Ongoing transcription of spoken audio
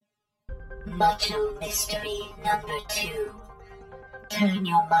Macho Mystery number 2. Turn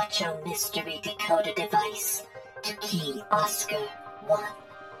your Macho Mystery decoder device to key Oscar 1.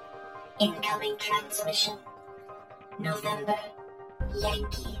 Incoming transmission. November,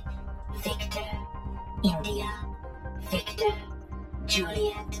 Yankee, Victor, India, Victor,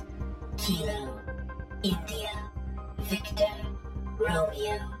 Juliet, Kilo, India, Victor,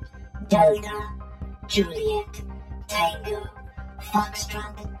 Romeo, Delta, Juliet, Tango,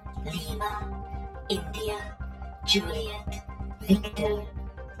 Foxtrot, Lima, India, Juliet, Victor,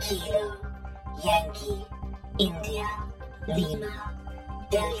 Kilo, Yankee, India, Lima,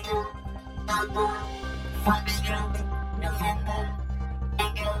 Delta, Papa, Foxtrot, November,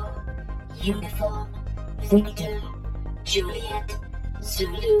 Echo, Uniform, Victor, Juliet,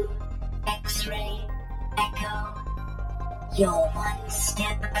 Zulu, X-Ray, Echo. You're one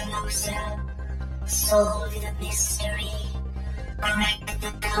step closer. Solve the mystery. Crack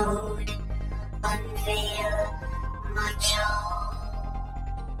the code. Unveil Macho.